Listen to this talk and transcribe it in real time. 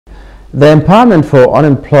The Empowerment for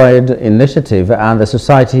Unemployed Initiative and the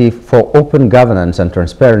Society for Open Governance and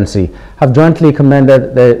Transparency have jointly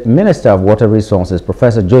commended the Minister of Water Resources,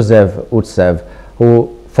 Professor Joseph Utsev,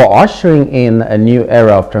 for ushering in a new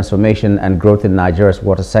era of transformation and growth in Nigeria's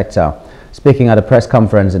water sector. Speaking at a press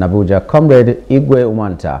conference in Abuja, Comrade Igwe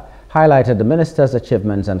Umanta highlighted the minister's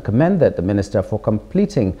achievements and commended the minister for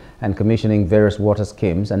completing and commissioning various water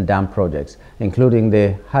schemes and dam projects, including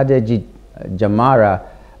the Hadeji Jamara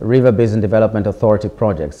River Basin Development Authority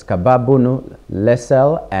projects, Kababunu,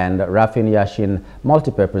 Lesel, and Rafin Yashin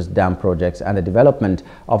multipurpose dam projects, and the development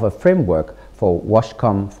of a framework for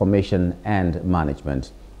washcom formation and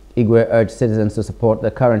management. Igwe urged citizens to support the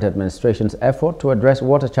current administration's effort to address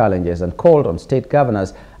water challenges and called on state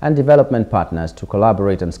governors and development partners to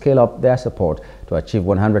collaborate and scale up their support to achieve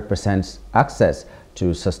 100% access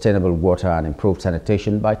to sustainable water and improved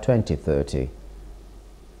sanitation by 2030.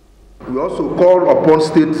 We also call upon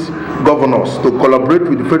state governors to collaborate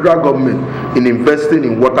with the federal government in investing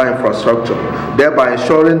in water infrastructure, thereby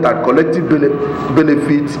ensuring that collective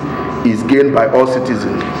benefit is gained by all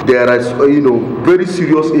citizens. There is, very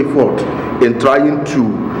serious effort in trying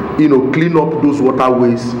to, clean up those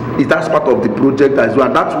waterways. That's part of the project as well.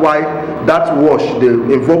 And that's why that WASH,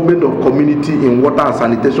 the involvement of community in water and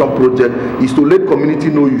sanitation project, is to let community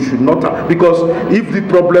know you should not have. Because if the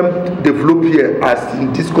problem develop here as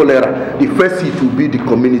in this cholera, the first hit will be the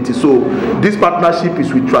community. So this partnership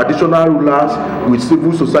is with traditional rulers, with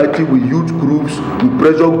civil society, with youth groups, with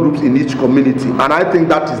pressure groups in each community. And I think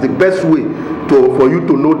that is the best way for you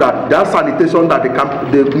to know that that sanitation that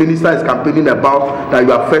the minister is campaigning about, that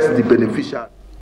you are first the beneficiary.